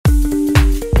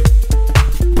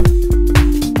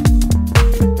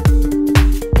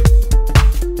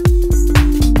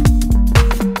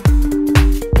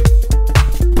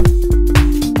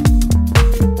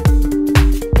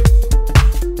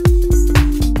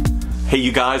Hey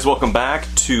you guys, welcome back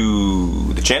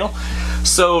to the channel.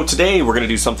 So today we're going to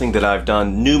do something that I've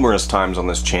done numerous times on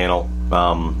this channel,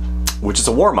 which is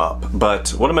a warm-up. But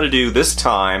what I'm going to do this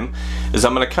time is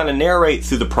I'm going to kind of narrate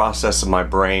through the process of my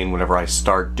brain whenever I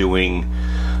start doing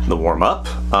the warm-up.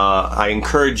 I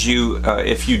encourage you,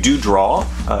 if you do draw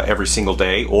every single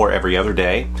day or every other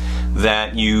day,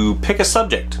 that you pick a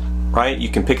subject, right? You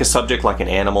can pick a subject like an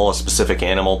animal, a specific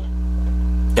animal,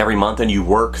 every month, and you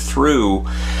work through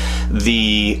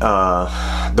the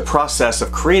process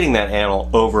of creating that animal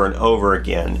over and over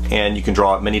again. And you can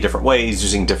draw it many different ways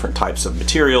using different types of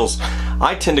materials.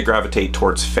 I tend to gravitate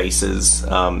towards faces,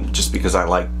 just because I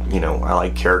like, I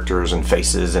like characters and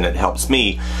faces, and it helps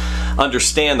me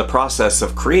understand the process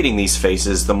of creating these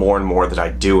faces the more and more that I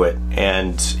do it.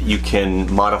 And you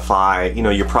can modify,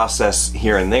 your process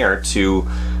here and there to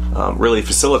really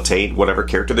facilitate whatever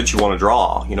character that you want to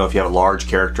draw. If you have a large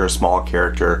character, a small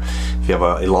character, if you have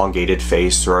an elongated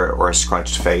face or a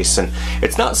scrunched face. And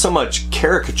it's not so much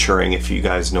caricaturing, if you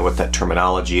guys know what that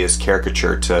terminology is,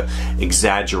 caricature, to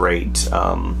exaggerate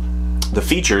the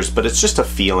features, but it's just a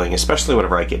feeling, especially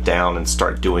whenever I get down and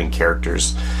start doing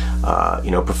characters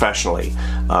professionally.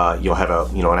 You'll have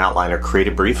an outline or create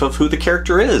a brief of who the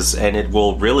character is, and it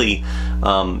will really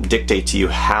dictate to you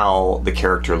how the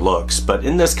character looks. But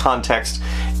in this context,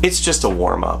 it's just a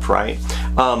warm-up, right?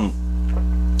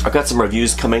 I've got some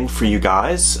reviews coming for you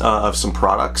guys of some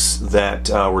products that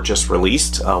were just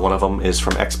released. One of them is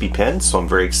from XP Pen, so I'm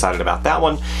very excited about that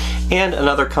one. And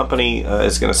another company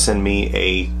is going to send me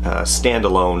a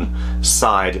standalone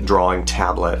side drawing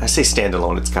tablet. I say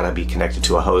standalone, it's got to be connected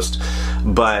to a host,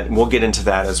 but we'll get into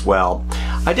that as well.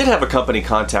 I did have a company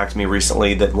contact me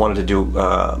recently that wanted to do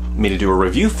me to do a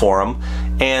review for them,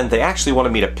 and they actually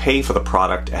wanted me to pay for the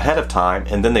product ahead of time,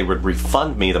 and then they would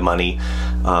refund me the money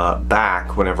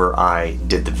back whenever I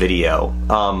did the video.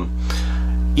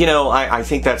 I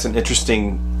think that's an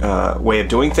interesting way of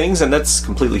doing things, and that's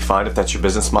completely fine if that's your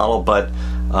business model, but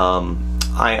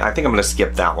I think I'm going to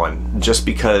skip that one, just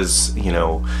because,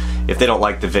 if they don't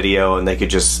like the video and they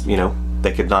could just,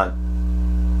 they could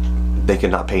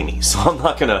not pay me, so I'm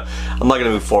not gonna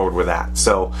move forward with that.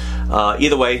 So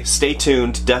either way, stay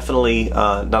tuned. Definitely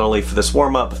not only for this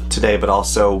warm-up today, but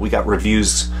also we got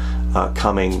reviews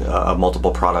coming of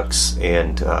multiple products,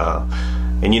 and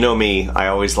you know me, I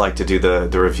always like to do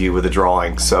the review with the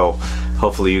drawing, so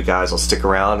hopefully you guys will stick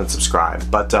around and subscribe.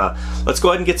 But let's go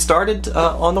ahead and get started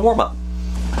on the warm-up.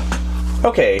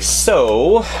 Okay,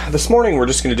 so this morning we're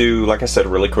just going to do, like I said, a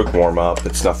really quick warm-up.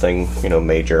 It's nothing,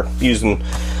 major. Using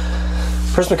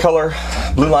Prismacolor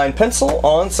blue line pencil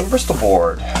on some Bristol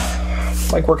board. I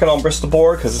like working on Bristol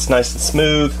board because it's nice and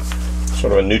smooth,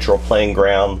 sort of a neutral playing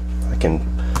ground. I can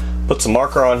put some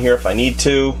marker on here if I need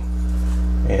to,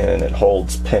 and it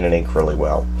holds pen and ink really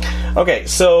well. Okay,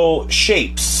 so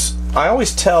shapes. I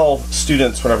always tell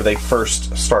students whenever they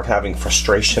first start having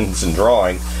frustrations in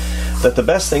drawing that the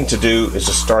best thing to do is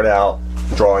to start out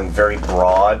drawing very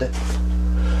broad,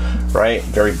 right?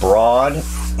 Very broad,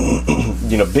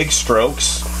 big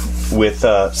strokes with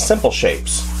simple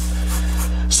shapes.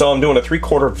 So I'm doing a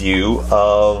 3/4 view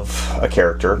of a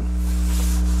character.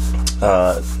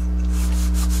 Not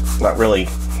really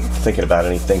thinking about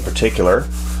anything particular,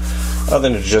 other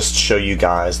than to just show you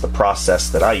guys the process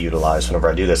that I utilize whenever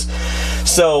I do this.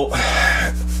 So,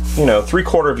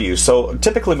 3/4 view. So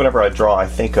typically whenever I draw, I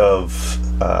think of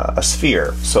a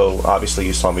sphere. So obviously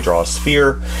you saw me draw a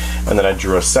sphere, and then I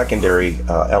drew a secondary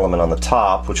element on the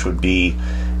top, which would be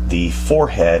the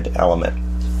forehead element.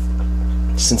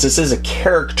 Since this is a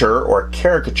character or a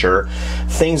caricature,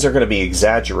 things are going to be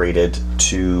exaggerated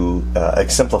to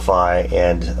exemplify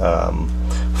and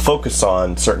focus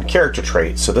on certain character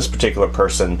traits. So this particular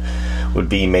person would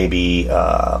be maybe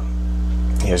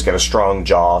he's got a strong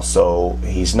jaw, so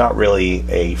he's not really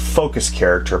a focus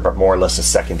character, but more or less a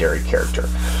secondary character.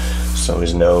 So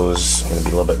his nose is going to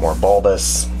be a little bit more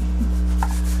bulbous.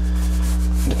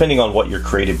 Depending on what your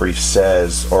creative brief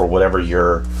says or whatever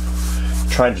you're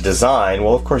trying to design,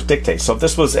 will of course dictate. So if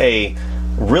this was a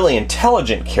really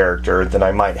intelligent character, then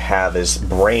I might have his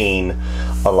brain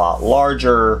a lot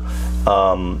larger,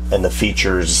 and the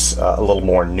features a little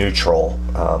more neutral.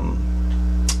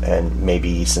 And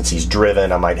maybe since he's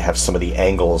driven, I might have some of the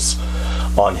angles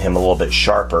on him a little bit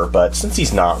sharper, but since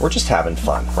he's not, we're just having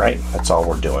fun, right? That's all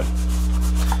we're doing.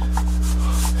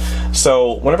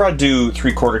 So whenever I do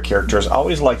 3/4 characters, I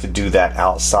always like to do that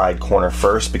outside corner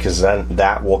first, because then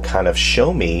that will kind of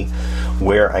show me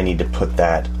where I need to put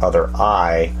that other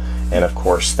eye, and of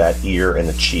course that ear and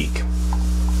the cheek.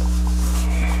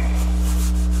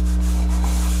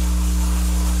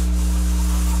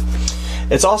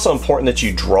 It's also important that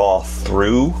you draw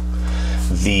through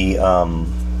the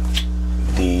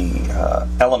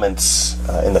elements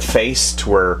in the face to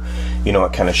where, you know,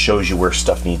 it kind of shows you where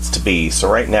stuff needs to be. So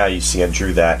right now you see I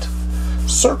drew that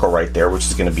circle right there, which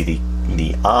is going to be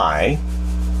the eye.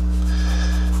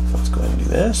 Let's go ahead and do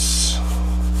this.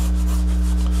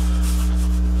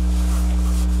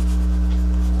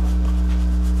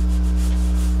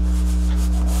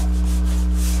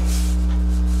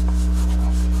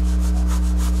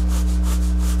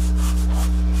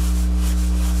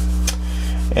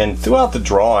 And throughout the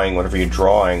drawing, whatever you're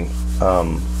drawing,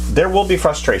 there will be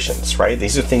frustrations, right?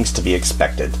 These are things to be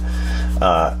expected,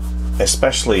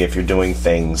 especially if you're doing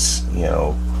things, you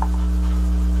know,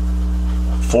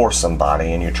 for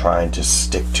somebody and you're trying to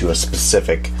stick to a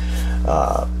specific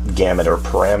gamut or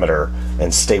parameter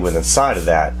and stay within inside of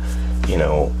that. You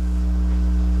know,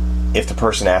 if the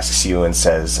person asks you and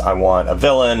says, I want a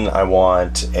villain, I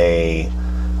want a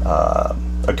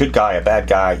good guy, a bad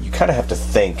guy, you kind of have to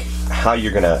think how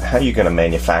you're gonna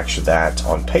manufacture that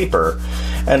on paper,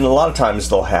 and a lot of times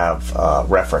they'll have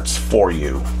reference for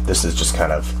you. This is just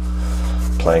kind of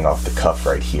playing off the cuff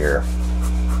right here,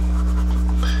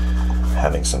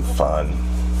 having some fun.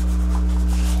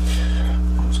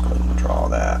 Let's go ahead and draw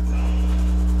that.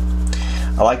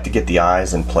 I like to get the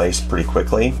eyes in place pretty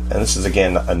quickly, and this is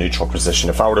again a neutral position.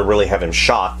 If I were to really have him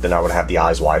shocked, then I would have the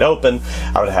eyes wide open,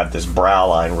 I would have this brow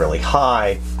line really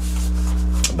high,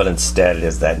 but instead it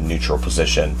is that neutral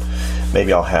position.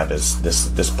 Maybe I'll have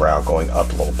this brow going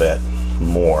up a little bit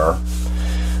more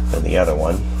than the other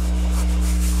one.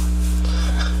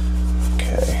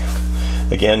 Okay,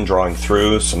 again drawing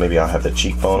through, so maybe I'll have the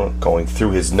cheekbone going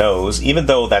through his nose. Even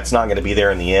though that's not going to be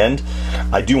there in the end,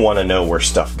 I do want to know where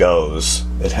stuff goes.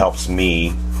 It helps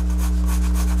me.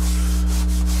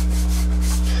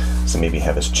 So maybe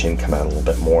have his chin come out a little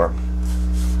bit more,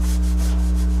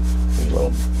 maybe a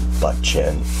little butt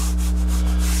chin.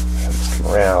 Have this come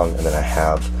around, and then I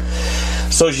have,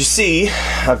 so as you see,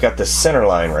 I've got this center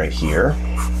line right here.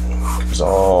 It goes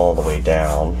all the way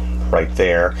down right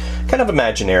there. Kind of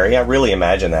imaginary. I really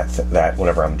imagine that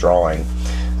whenever I'm drawing.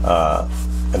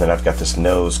 And then I've got this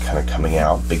nose kind of coming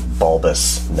out, big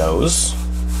bulbous nose.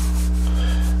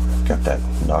 I've got that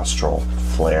nostril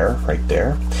flare right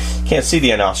there. Can't see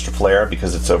the nostril flare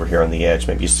because it's over here on the edge.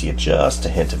 Maybe you see just a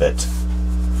hint of it.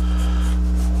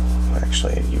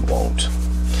 Actually, you won't.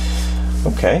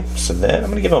 Okay, so then I'm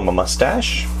going to give him a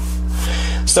mustache.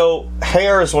 So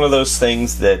hair is one of those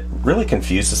things that really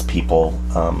confuses people,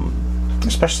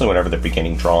 especially whenever they're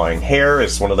beginning drawing. Hair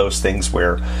is one of those things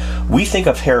where we think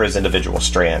of hair as individual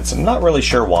strands. I'm not really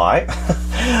sure why,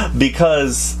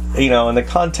 because, you know, in the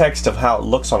context of how it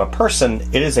looks on a person,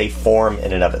 it is a form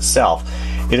in and of itself.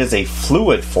 It is a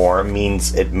fluid form,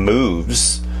 means it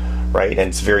moves, right, and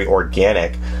it's very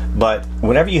organic. But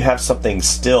whenever you have something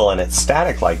still and it's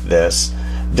static like this,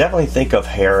 definitely think of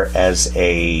hair as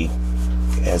a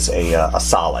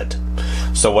solid.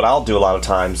 So what I'll do a lot of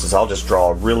times is I'll just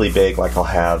draw really big, like I'll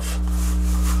have,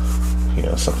 you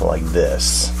know, something like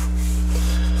this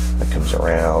that comes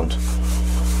around,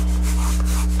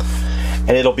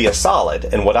 and it'll be a solid.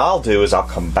 And what I'll do is I'll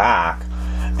come back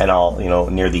and I'll, you know,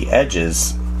 near the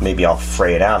edges, maybe I'll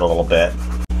fray it out a little bit,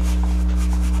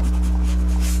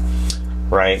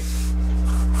 right,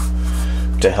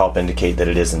 to help indicate that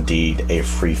it is indeed a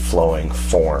free-flowing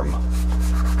form.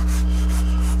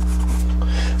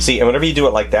 See, and whenever you do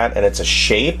it like that and it's a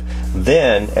shape,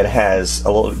 then it has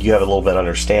a little, you have a little bit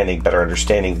better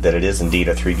understanding that it is indeed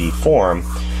a 3D form,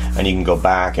 and you can go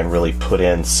back and really put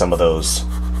in some of those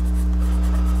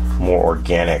more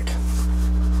organic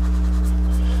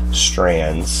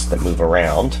strands that move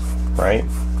around, right?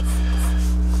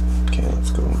 Okay, let's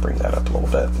go and bring that up a little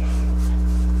bit.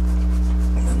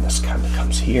 And then this kind of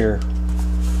comes here.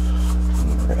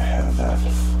 And we're going to have that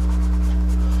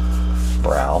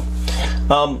brow.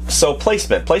 So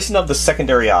placement of the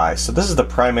secondary eye. So this is the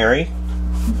primary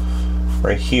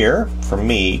right here for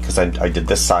me, because I did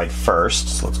this side first.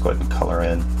 So let's go ahead and color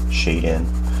in, shade in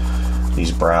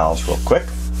these brows real quick.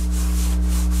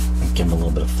 Give them a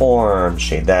little bit of form,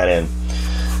 shade that in.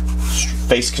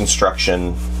 Face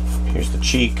construction. Here's the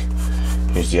cheek.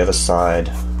 Here's the other side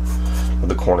of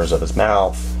the corners of his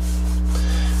mouth.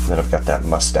 And then I've got that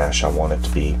mustache. I want it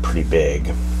to be pretty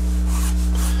big.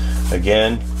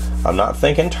 Again, I'm not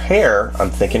thinking hair,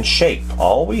 I'm thinking shape.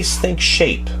 Always think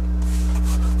shape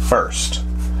first.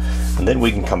 And then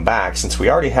we can come back, since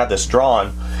we already have this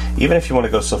drawn, even if you want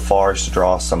to go so far as to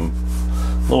draw some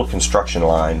little construction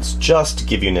lines, just to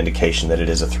give you an indication that it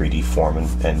is a 3D form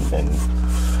and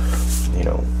you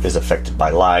know, is affected by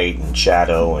light and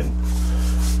shadow. And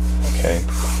okay,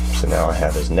 So now I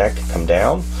have his neck come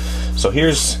down. So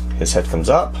here's his head comes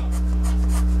up.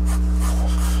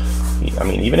 I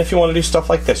mean, even if you want to do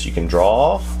stuff like this, you can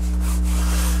draw,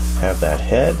 have that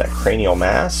head, that cranial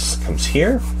mass comes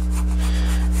here.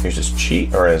 Here's his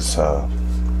cheek, or his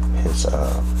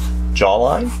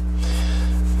jawline,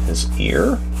 his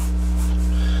ear. So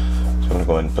I'm going to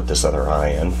go ahead and put this other eye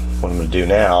in. What I'm going to do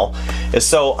now is,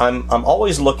 so I'm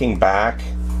always looking back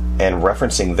and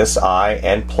referencing this eye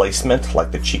and placement,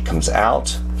 like the cheek comes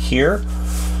out here.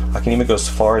 I can even go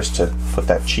so far as to put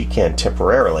that cheek in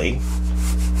temporarily.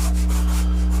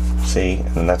 See,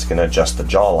 and then that's going to adjust the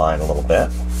jawline a little bit.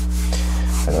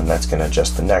 And then that's going to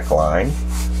adjust the neckline.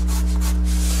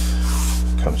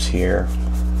 Comes here.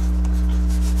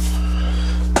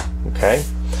 Okay,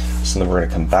 so then we're going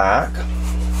to come back.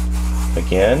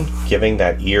 Again, giving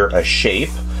that ear a shape.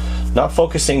 Not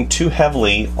focusing too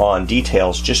heavily on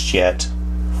details just yet.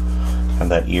 Have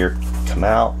that ear come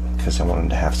out because I want him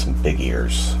to have some big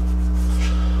ears.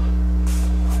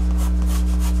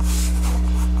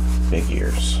 Big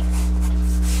ears.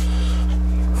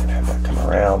 And have that come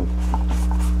around.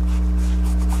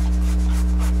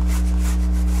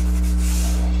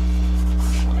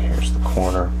 Here's the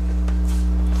corner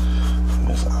of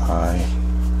his eye.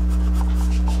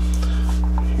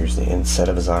 Here's the inset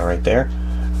of his eye right there.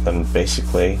 Then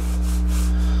basically,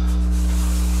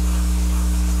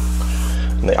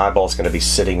 and the eyeball is going to be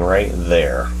sitting right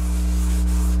there.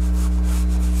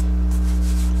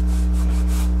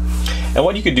 And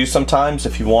what you could do sometimes,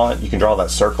 if you want, you can draw that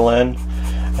circle in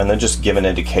and then just give an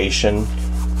indication,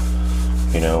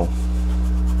 you know,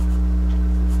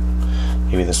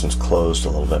 maybe this one's closed a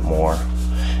little bit more,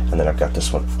 and then I've got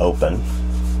this one open.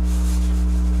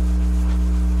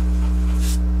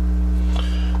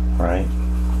 Right?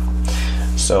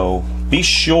 So be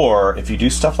sure if you do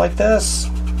stuff like this,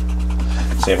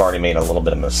 say I've already made a little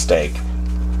bit of a mistake,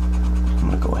 I'm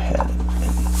going to go ahead and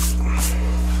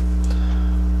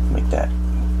make that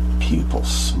pupil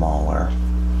smaller,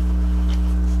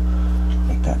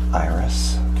 make that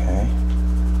iris, okay?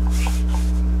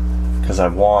 Because I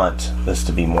want this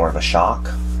to be more of a shock.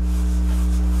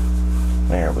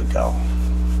 There we go.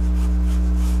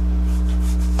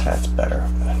 That's better.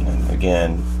 And then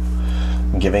again,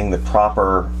 giving the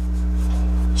proper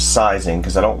sizing,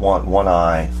 because I don't want one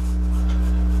eye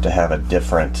to have a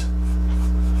different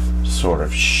sort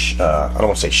of I don't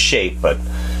want to say shape, but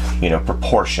you know,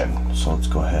 proportion. So let's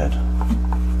go ahead,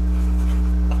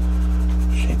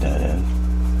 shade that in,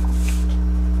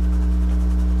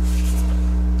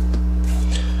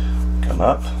 come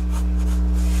up,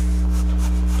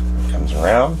 it comes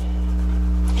around,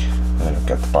 and then I've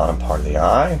got the bottom part of the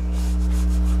eye.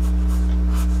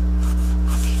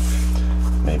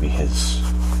 Maybe his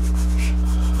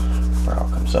brow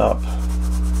comes up,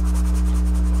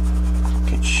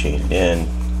 get shaded in,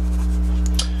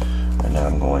 and now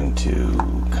I'm going to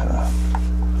kind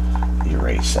of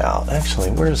erase out. Actually,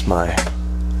 where's my,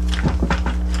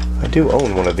 I do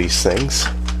own one of these things.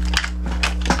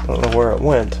 I don't know where it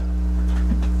went.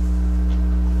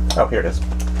 Oh, here it is.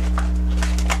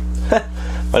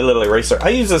 My little eraser. I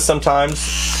use this sometimes.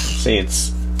 See,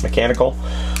 it's mechanical.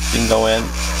 You can go in.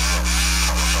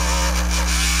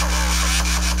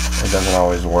 It doesn't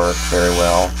always work very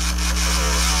well.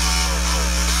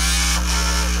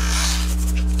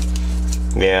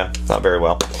 Yeah, not very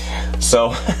well. So,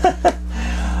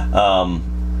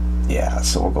 yeah,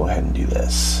 so we'll go ahead and do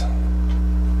this.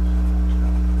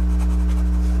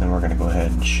 Then we're going to go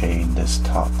ahead and shade this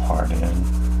top part in.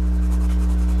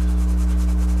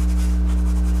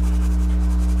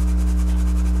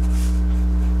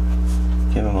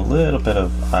 Give him a little bit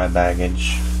of eye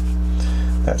baggage.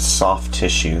 That soft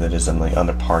tissue that is in the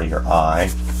under part of your eye.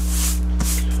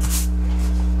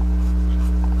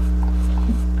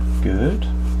 Good.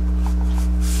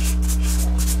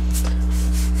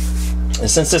 And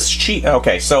since this cheek,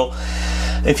 okay, so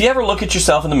if you ever look at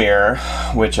yourself in the mirror,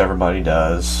 which everybody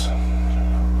does,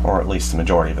 or at least the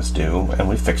majority of us do, and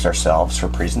we fix ourselves for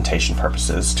presentation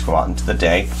purposes to go out into the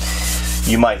day,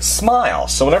 you might smile.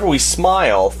 So whenever we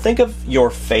smile, think of your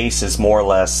face as more or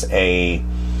less a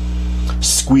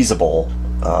squeezable,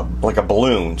 like a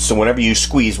balloon. So whenever you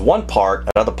squeeze one part,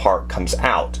 another part comes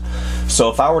out. So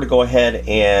if I were to go ahead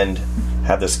and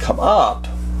have this come up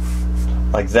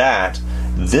like that,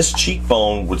 this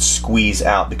cheekbone would squeeze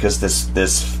out because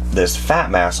this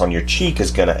fat mass on your cheek is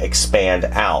going to expand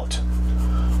out.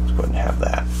 Let's go ahead and have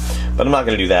that. But I'm not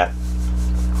going to do that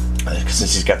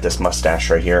since he's got this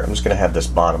mustache right here. I'm just going to have this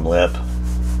bottom lip,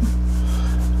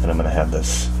 and I'm going to have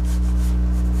this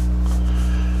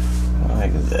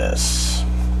like this.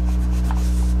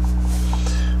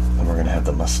 And we're going to have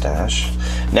the mustache.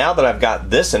 Now that I've got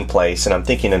this in place and I'm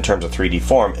thinking in terms of 3D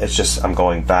form, it's just I'm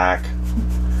going back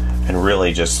and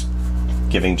really just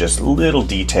giving just little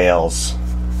details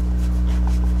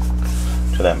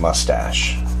to that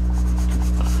mustache.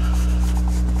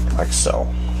 Like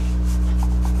so.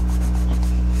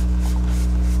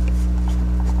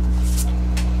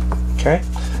 Okay,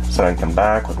 so I can come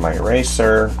back with my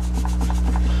eraser.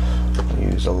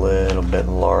 Use a little bit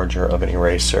larger of an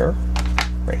eraser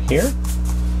right here.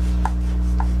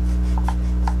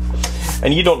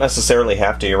 And you don't necessarily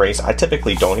have to erase. I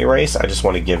typically don't erase. I just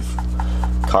want to give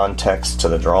context to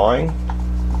the drawing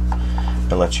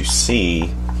and let you see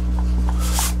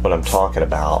what I'm talking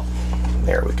about.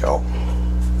 There we go.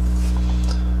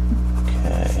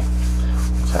 Okay,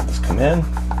 let's have this come in.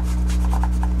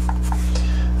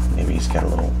 Maybe he's got a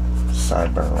little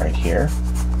sideburn right here.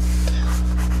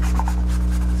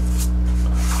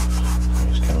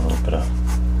 He's got a little bit of...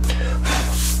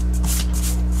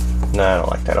 No, I don't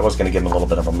like that. I was going to give him a little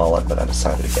bit of a mullet, but I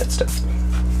decided against it.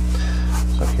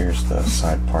 So here's the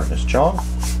side part of his jaw.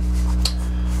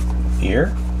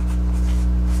 Ear.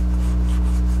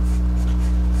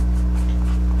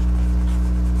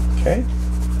 Okay.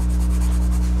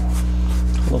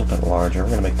 A little bit larger.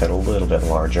 We're going to make that a little bit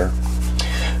larger.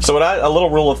 So a little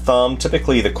rule of thumb,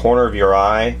 typically the corner of your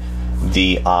eye,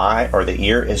 the eye or the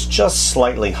ear is just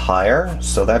slightly higher.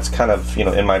 So that's kind of, you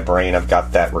know, in my brain I've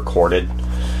got that recorded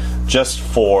just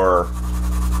for,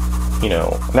 you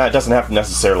know, now it doesn't have to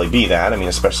necessarily be that. I mean,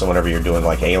 especially whenever you're doing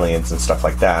like aliens and stuff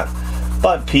like that.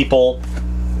 But people,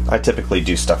 I typically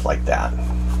do stuff like that.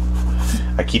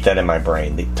 I keep that in my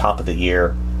brain. The top of the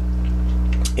ear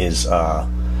is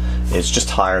just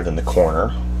higher than the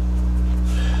corner.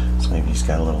 So maybe he's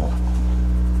got a little,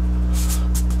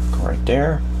 go right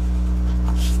there.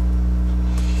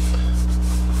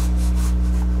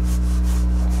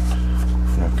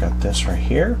 And I've got this right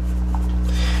here.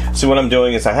 So what I'm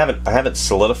doing is I haven't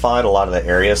solidified a lot of the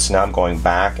areas, so now I'm going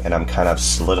back and I'm kind of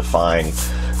solidifying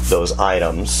those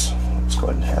items. Let's go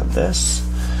ahead and have this.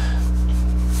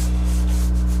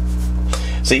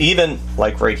 So even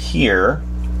like right here,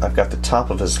 I've got the top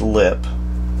of his lip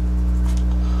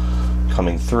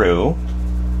coming through.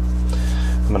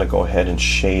 I'm going to go ahead and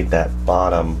shade that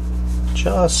bottom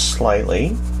just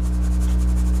slightly.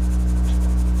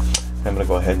 I'm going to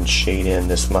go ahead and shade in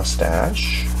this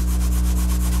mustache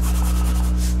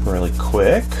really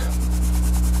quick.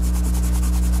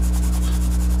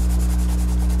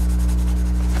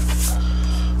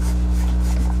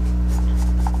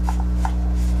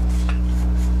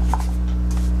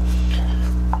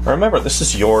 Remember, this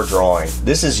is your drawing.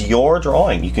 This is your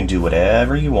drawing. You can do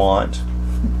whatever you want,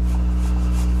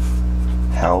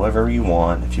 however you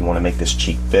want. If you want to make this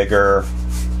cheek bigger,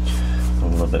 a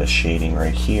little bit of shading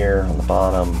right here on the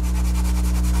bottom.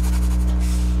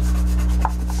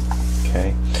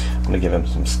 Okay, I'm going to give him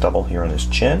some stubble here on his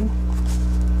chin.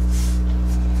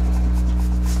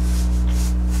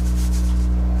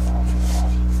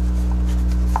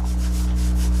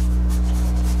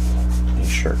 Make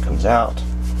sure it comes out.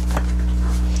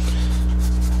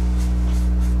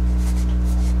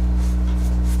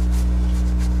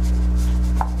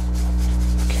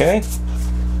 Okay.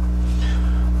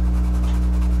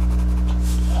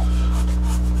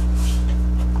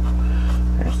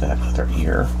 There's that other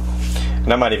ear.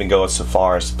 And I might even go so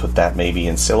far as to put that maybe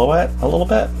in silhouette a little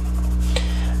bit.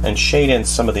 And shade in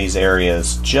some of these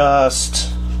areas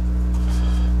just...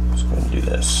 Let's go ahead and do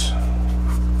this.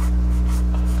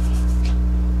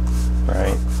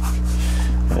 Right?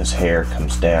 And his hair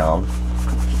comes down.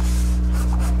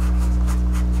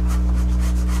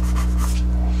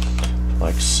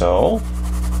 Like so.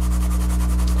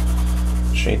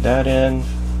 Shade that in.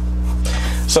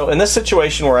 So in this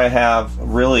situation where I have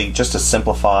really just a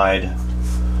simplified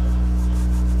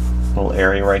little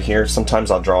area right here, sometimes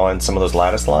I'll draw in some of those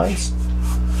lattice lines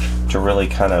to really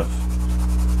kind of,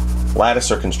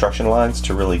 lattice or construction lines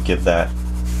to really give that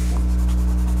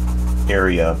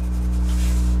area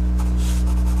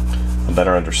a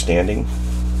better understanding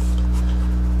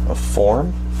of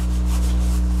form.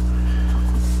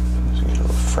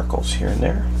 Freckles here and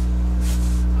there.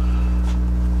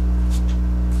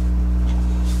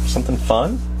 Something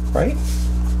fun, right?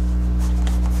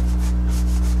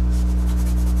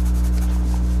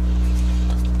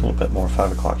 A little bit more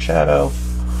 5 o'clock shadow.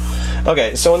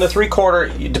 Okay, so in the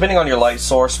 3/4, depending on your light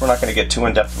source, we're not going to get too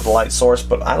in depth with the light source,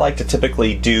 but I like to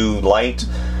typically do light.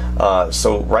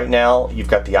 So right now you've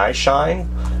got the eye shine.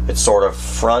 It's sort of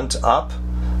front up,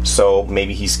 so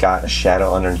maybe he's got a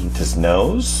shadow underneath his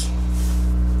nose.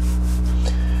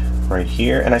 right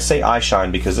here. And I say eye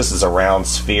shine because this is a round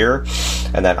sphere,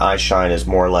 and that eye shine is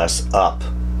more or less up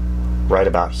right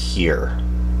about here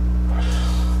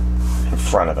in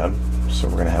front of him. So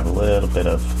we're going to have a little bit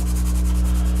of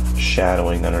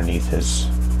shadowing underneath his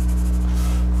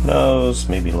nose,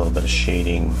 maybe a little bit of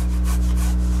shading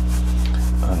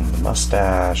on the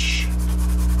mustache.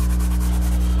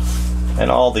 And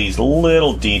all these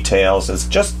little details is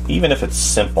just, even if it's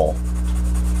simple,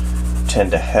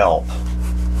 tend to help,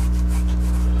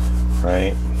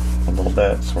 right? A little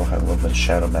bit. So we'll have a little bit of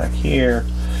shadow back here,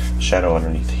 shadow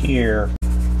underneath here,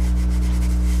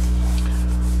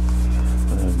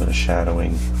 a little bit of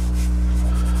shadowing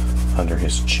under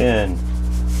his chin,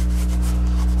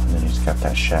 and then he's got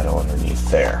that shadow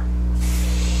underneath there.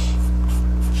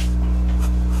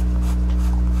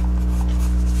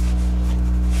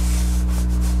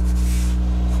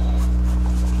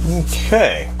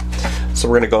 Okay, so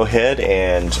we're going to go ahead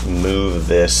and move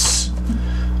this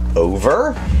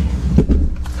over.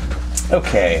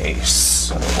 Okay,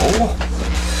 so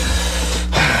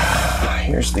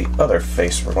here's the other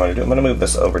face we're going to do. I'm going to move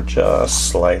this over just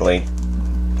slightly.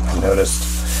 I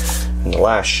noticed in the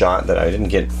last shot that I didn't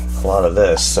get a lot of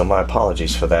this, so my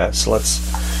apologies for that. So let's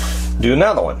do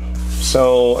another one.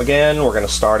 So again, we're going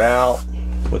to start out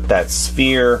with that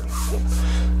sphere,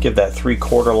 give that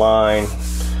 3/4 line.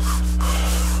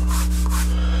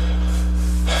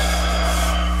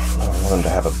 I want him to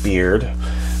have a beard,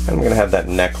 and I'm going to have that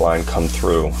neckline come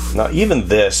through. Now even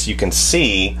this, you can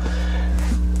see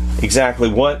exactly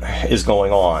what is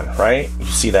going on, right? You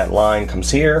see that line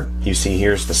comes here, you see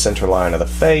here's the center line of the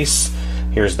face,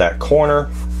 here's that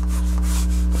corner,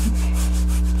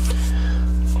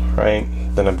 right?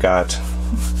 Then I've got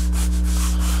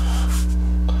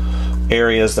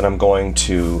areas that I'm going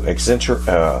to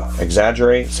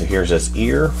exaggerate. So here's his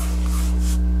ear.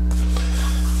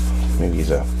 Maybe he's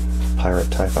a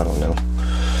pirate type, I don't know.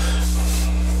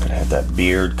 Gonna have that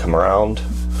beard come around,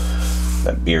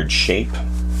 that beard shape.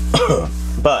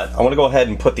 But I want to go ahead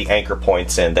and put the anchor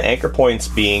points in. The anchor points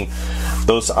being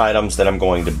those items that I'm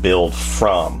going to build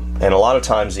from. And a lot of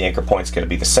times the anchor point's going to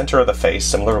be the center of the face,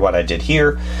 similar to what I did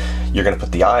here. You're going to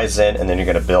put the eyes in, and then you're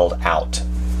going to build out.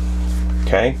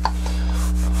 Okay?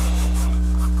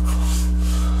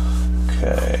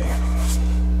 Okay.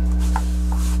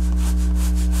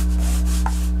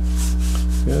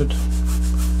 Good.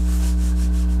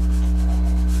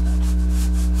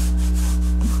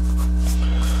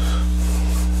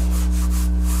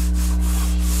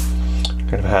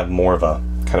 Going to have more of a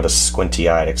kind of a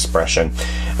squinty-eyed expression,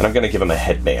 and I'm going to give him a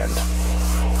headband.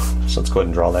 So let's go ahead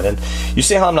and draw that in. You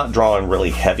see how I'm not drawing really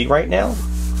heavy right now?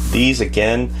 These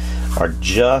again are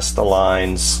just the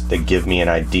lines that give me an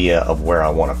idea of where I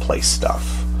want to place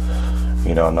stuff.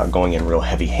 You know, I'm not going in real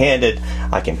heavy-handed.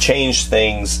 I can change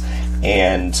things,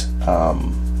 and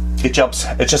it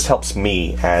just helps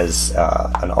me as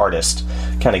an artist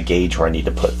kind of gauge where I need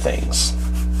to put things.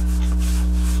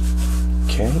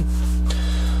 Okay.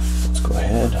 Go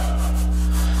ahead.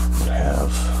 I'm going to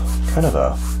have kind of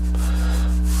a...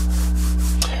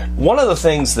 One of the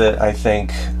things that I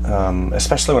think,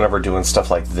 especially whenever we're doing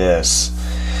stuff like this,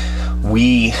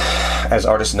 we, as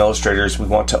artists and illustrators, we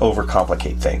want to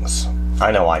overcomplicate things.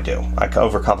 I know I do. I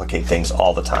overcomplicate things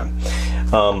all the time.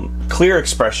 Clear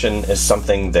expression is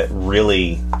something that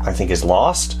really, I think, is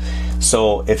lost.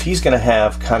 So if he's going to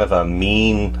have kind of a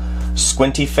mean,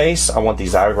 squinty face, I want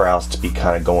these eyebrows to be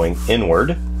kind of going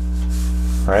inward.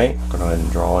 Right? Go ahead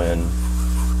and draw in.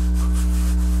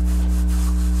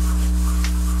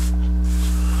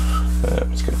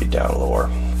 It's going to be down lower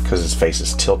because his face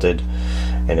is tilted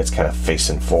and it's kind of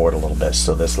facing forward a little bit.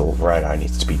 So this little right eye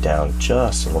needs to be down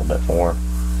just a little bit more.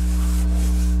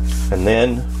 And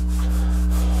then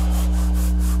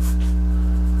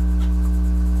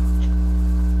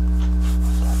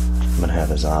I'm going to have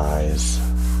his eyes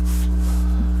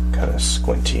kind of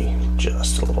squinty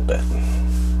just a little bit.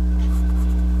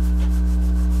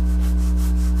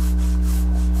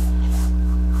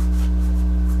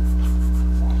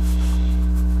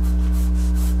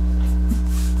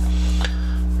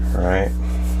 Right,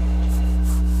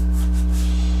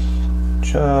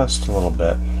 just a little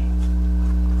bit.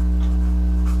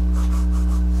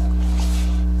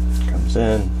 Comes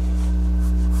in.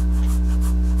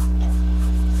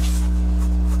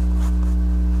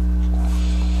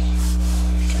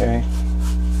 Okay.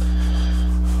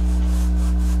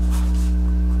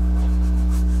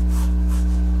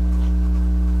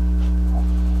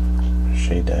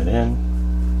 Shade that in.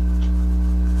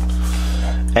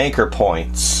 Anchor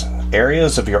points.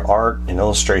 Areas of your art and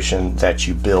illustration that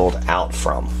you build out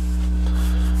from.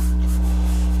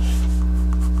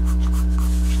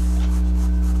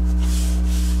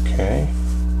 Okay.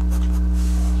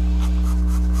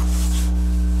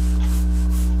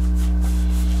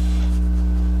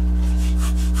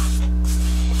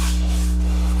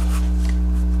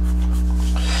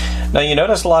 Now you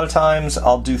notice a lot of times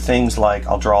I'll do things like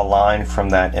I'll draw a line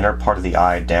from that inner part of the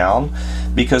eye down,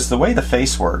 because the way the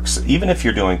face works, even if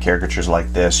you're doing caricatures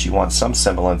like this, you want some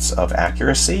semblance of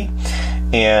accuracy,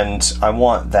 and I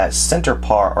want that center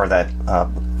part, or that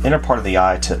inner part of the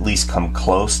eye, to at least come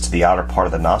close to the outer part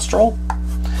of the nostril,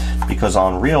 because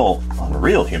on real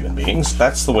human beings,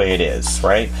 that's the way it is,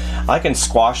 right? I can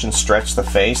squash and stretch the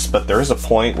face, but there is a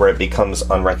point where it becomes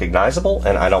unrecognizable,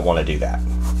 and I don't want to do that.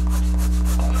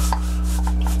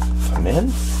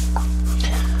 In.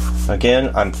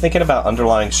 Again, I'm thinking about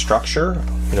underlying structure,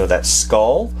 you know, that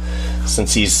skull,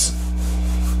 since we're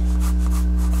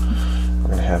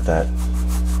going to have that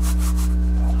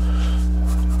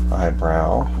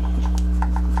eyebrow.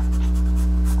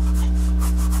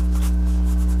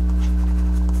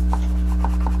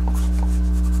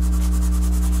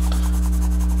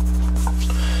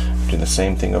 Do the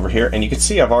same thing over here, and you can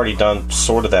see I've already done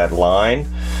sort of that line.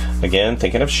 Again,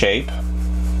 thinking of shape.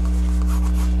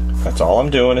 That's all I'm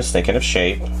doing, is thinking of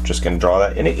shape. Just going to draw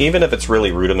that, and even if it's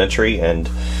really rudimentary and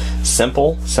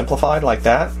simplified like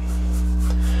that.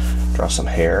 Draw some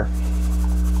hair.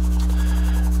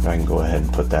 And I can go ahead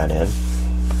and put that in.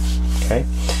 Okay.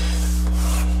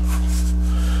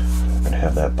 I'm going to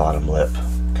have that bottom lip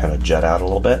kind of jut out a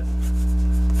little bit.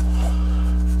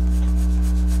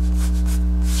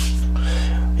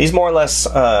 He's more or less,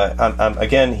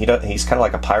 again, he's kind of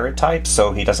like a pirate type,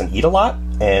 so he doesn't eat a lot,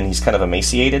 and he's kind of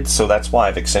emaciated, so that's why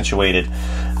I've accentuated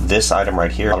this item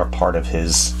right here, or part of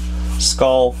his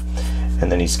skull,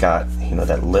 and then he's got, you know,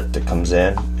 that lip that comes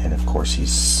in, and of course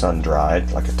he's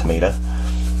sun-dried like a tomato.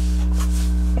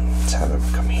 Let's have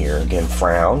him come here, again,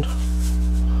 frowned.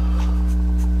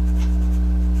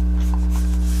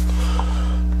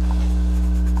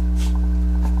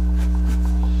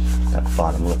 That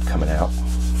bottom lip coming out.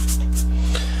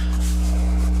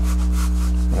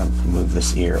 Move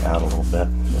this ear out a little bit.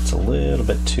 It's a little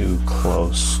bit too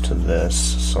close to this,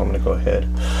 so I'm going to go ahead.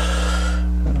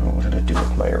 What did I do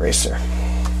with my eraser?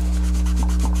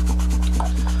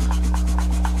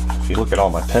 If you look at all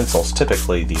my pencils,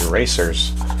 typically the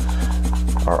erasers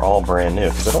are all brand new,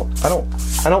 because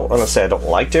I don't want to say I don't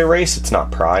like to erase. It's not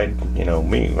pride, you know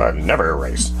me. I never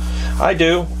erase. I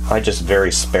do. I just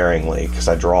very sparingly, because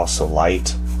I draw so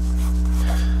light.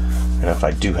 And if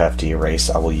I do have to erase,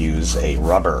 I will use a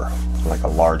rubber, like a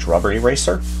large rubber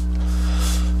eraser.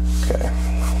 Okay.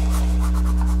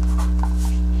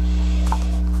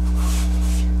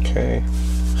 Okay.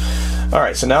 All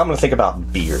right, so now I'm going to think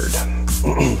about beard.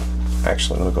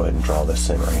 Actually, I'm going to go ahead and draw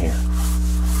this in right here.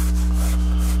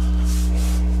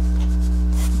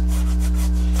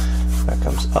 That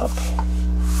comes up.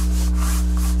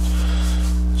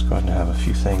 Let's go ahead and have a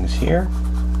few things here.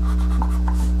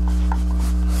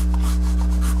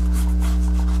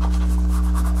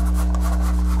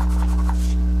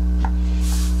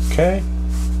 Okay.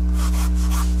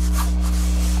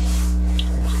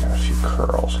 He's got a few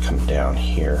curls coming down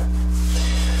here.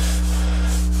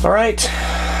 All right.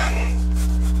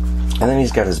 And then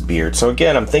he's got his beard. So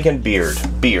again, I'm thinking beard.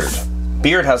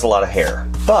 Beard has a lot of hair,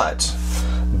 but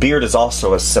beard is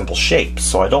also a simple shape.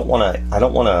 So I don't want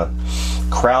to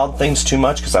crowd things too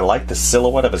much, because I like the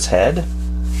silhouette of his head.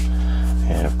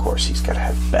 And of course, he's got to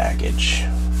have baggage.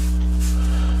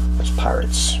 Those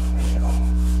pirates, you know,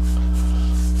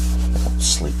 they don't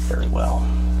sleep very well.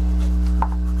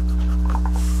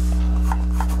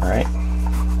 All right.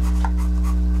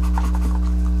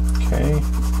 Okay.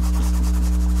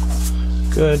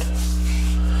 Good.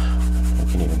 I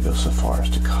can even go so far as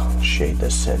to shade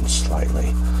this in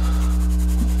slightly.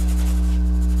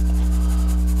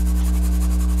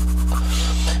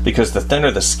 Because the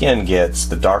thinner the skin gets,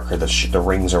 the darker the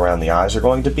rings around the eyes are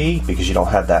going to be, because you don't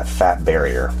have that fat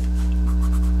barrier.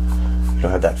 You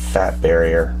don't have that fat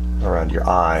barrier around your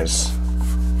eyes.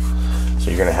 So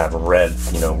you're going to have red,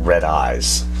 red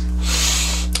eyes.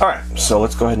 Alright, so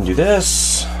let's go ahead and do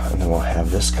this, and then we'll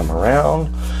have this come around.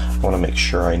 I want to make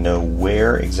sure I know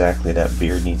where exactly that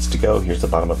beard needs to go. Here's the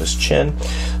bottom of his chin.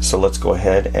 So let's go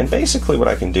ahead, and basically what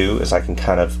I can do is I can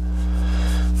kind of,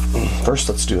 first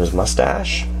let's do his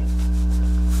mustache.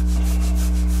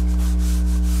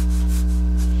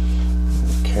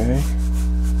 Okay.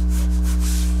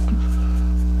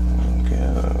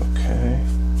 Okay.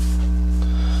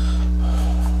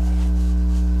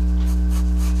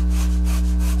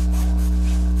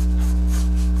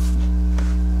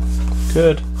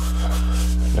 Good.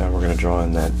 Now we're going to draw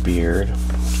in that beard,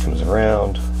 which comes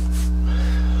around.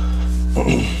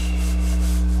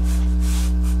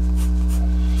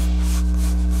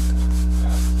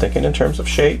 thinking in terms of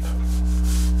shape.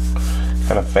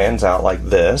 Kind of fans out like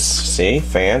this. See,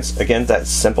 fans. Again, that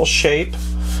simple shape.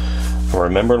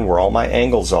 Remembering where all my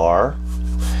angles are.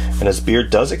 And his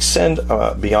beard does extend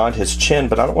beyond his chin,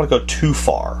 but I don't want to go too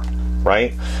far,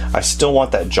 right? I still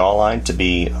want that jawline to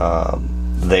be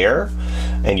there,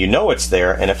 and you know it's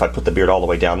there. And if I put the beard all the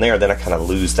way down there, then I kind of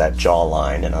lose that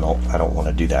jawline, and I don't want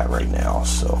to do that right now.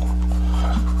 So,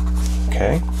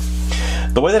 okay.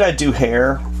 The way that I do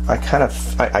hair,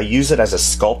 I use it as a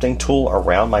sculpting tool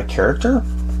around my character.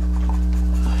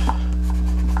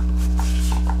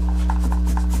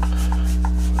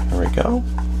 There we go.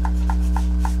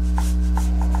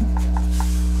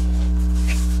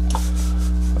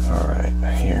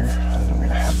 Here, and I'm going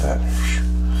to have that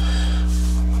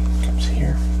comes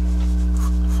here.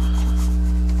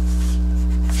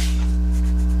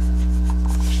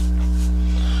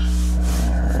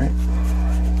 Alright.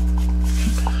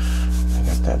 I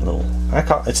got that little,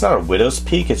 it's not a widow's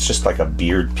peak, it's just like a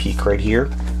beard peak right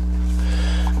here.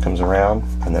 Comes around,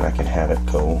 and then I can have it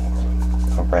go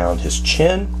around his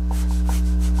chin.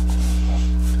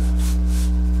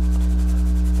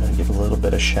 And give a little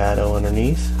bit of shadow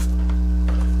underneath.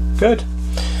 Good.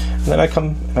 And then I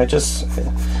come and I just,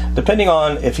 depending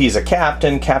on if he's a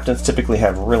captain, captains typically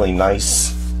have really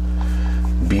nice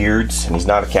beards, and he's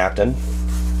not a captain,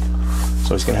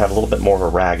 so he's going to have a little bit more of a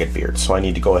ragged beard. So I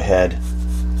need to go ahead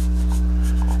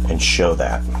and show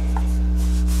that.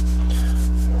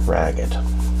 Ragged.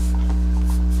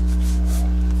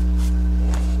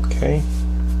 Okay.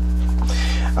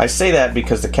 I say that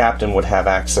because the captain would have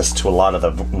access to a lot of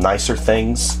the nicer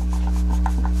things,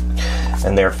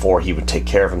 and therefore he would take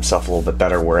care of himself a little bit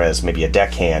better, whereas maybe a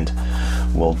deckhand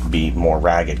will be more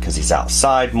ragged because he's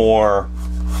outside more.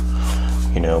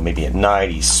 You know, maybe at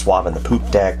night he's swabbing the poop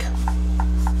deck.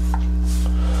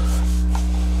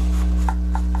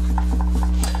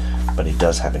 But he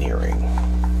does have an earring.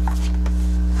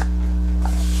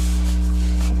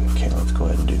 Okay, let's go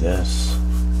ahead and do this.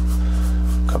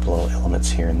 A couple little elements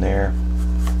here and there.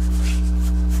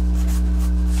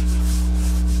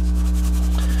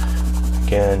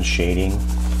 Again, shading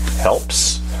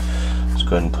helps. Let's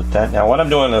go ahead and put that. Now what I'm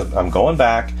doing is I'm going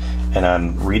back and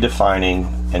I'm redefining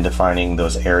and defining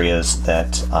those areas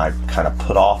that I kind of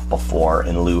put off before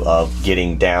in lieu of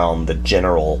getting down the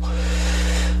general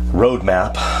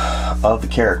roadmap of the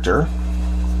character.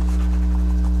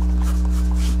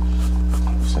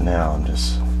 So now I'm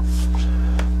just,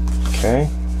 okay,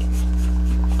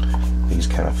 these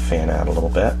kind of fan out a little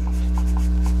bit.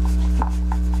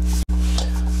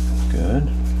 Good.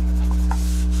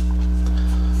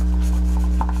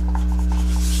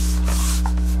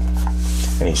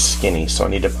 And he's skinny, so I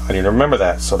need to remember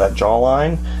that. So that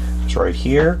jawline is right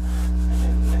here.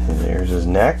 And there's his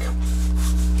neck.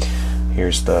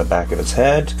 Here's the back of his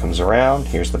head. Comes around.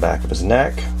 Here's the back of his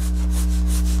neck.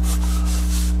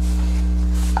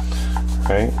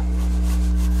 Right.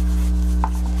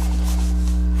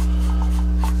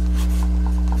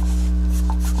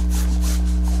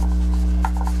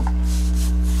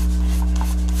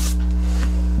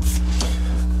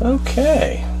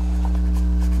 Okay.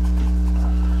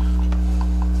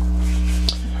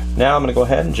 Now I'm going to go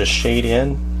ahead and just shade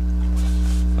in,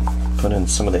 put in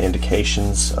some of the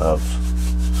indications of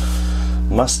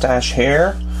mustache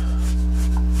hair,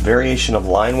 variation of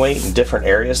line weight in different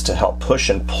areas to help push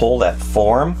and pull that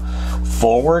form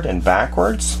forward and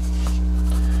backwards.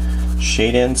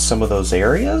 Shade in some of those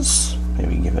areas.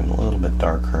 Maybe give him a little bit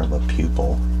darker of a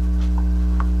pupil,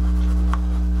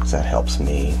 because that helps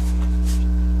me.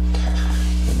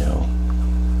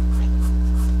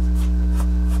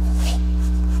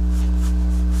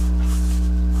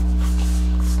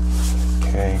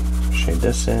 Okay, shade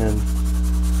this in.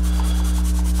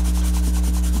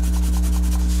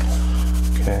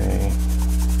 Okay.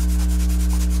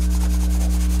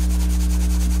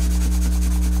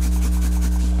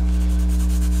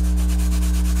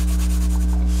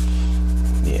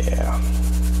 Yeah.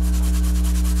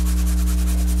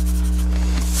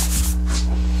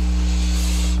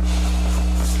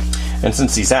 And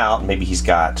since he's out, maybe he's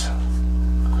out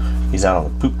on the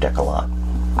poop deck a lot.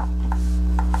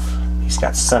 He's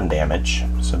got sun damage,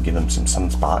 so give him some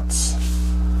sunspots.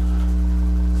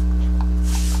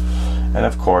 And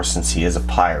of course, since he is a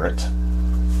pirate,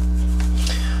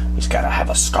 he's got to have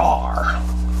a scar.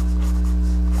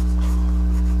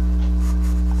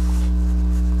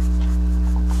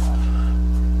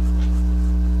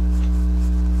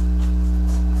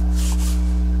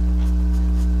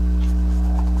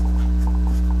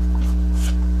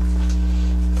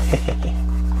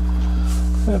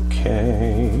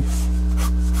 Okay.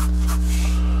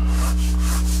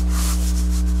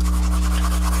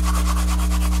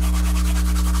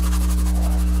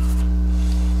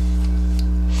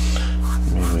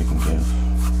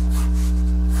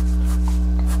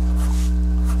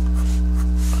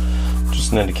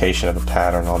 Just an indication of a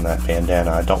pattern on that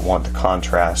bandana. I don't want the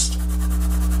contrast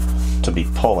to be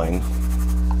pulling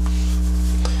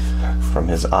from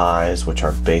his eyes, which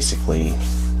are basically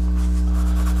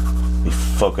the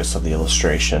focus of the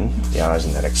illustration. The eyes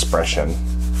and that expression.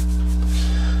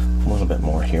 A little bit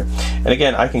more here. And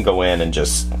again, I can go in and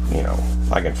just, you know,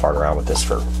 I can fart around with this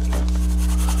for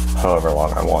however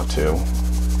long I want to.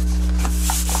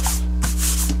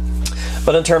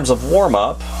 But in terms of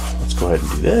warm-up, let's go ahead and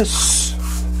do this.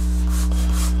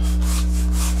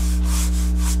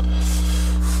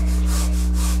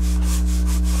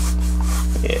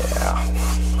 Yeah.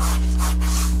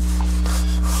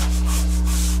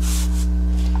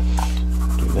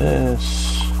 Do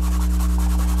this.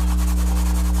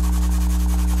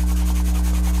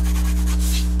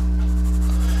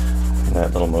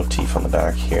 That little motif on the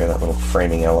back here, that little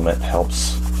framing element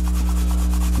helps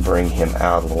bring him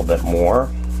out a little bit more.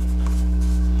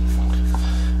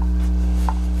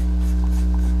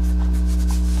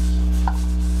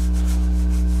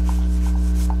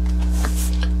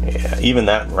 Yeah, even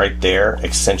that right there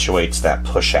accentuates that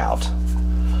push out.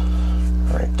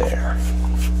 Right there.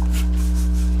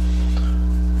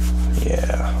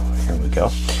 Yeah, here we go.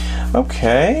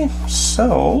 Okay,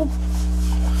 so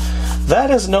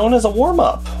that is known as a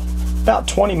warm-up. About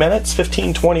 20 minutes,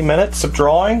 15-20 minutes of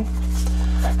drawing.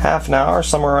 Half an hour,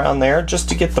 somewhere around there, just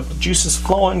to get the juices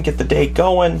flowing, get the day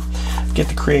going, get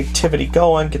the creativity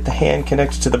going, get the hand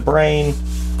connected to the brain.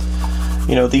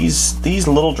 You know, these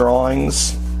little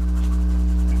drawings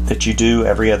that you do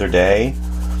every other day,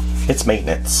 it's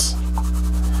maintenance.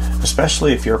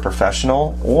 Especially if you're a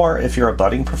professional or if you're a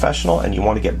budding professional and you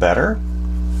want to get better.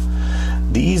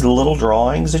 These little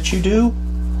drawings that you do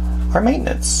are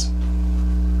maintenance.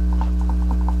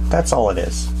 That's all it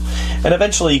is. And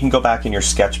eventually you can go back in your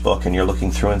sketchbook and you're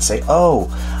looking through and say, oh,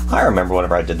 I remember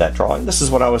whenever I did that drawing, this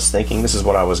is what I was thinking, this is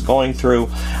what I was going through.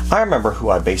 I remember who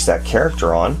I based that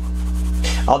character on.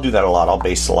 I'll do that a lot. I'll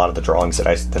base a lot of the drawings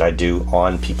that I do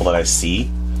on people that I see,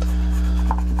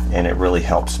 and it really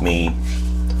helps me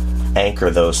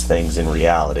anchor those things in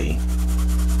reality.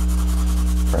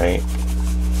 Right?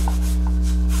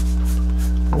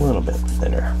 A little bit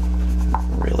thinner.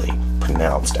 Really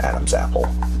pronounced Adam's apple.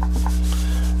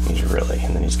 He's really,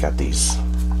 and then he's got these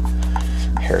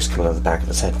hairs coming out of the back of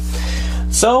his head.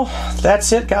 So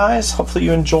that's it, guys. Hopefully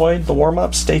you enjoyed the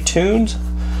warm-up. Stay tuned.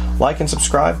 Like and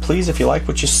subscribe, please, if you like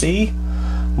what you see.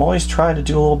 I'm always trying to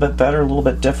do a little bit better, a little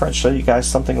bit different, show you guys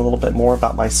something a little bit more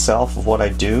about myself, of what I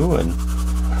do, and,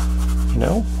 you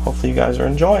know, hopefully you guys are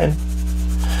enjoying.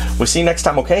 We'll see you next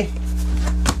time, okay?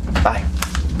 Bye.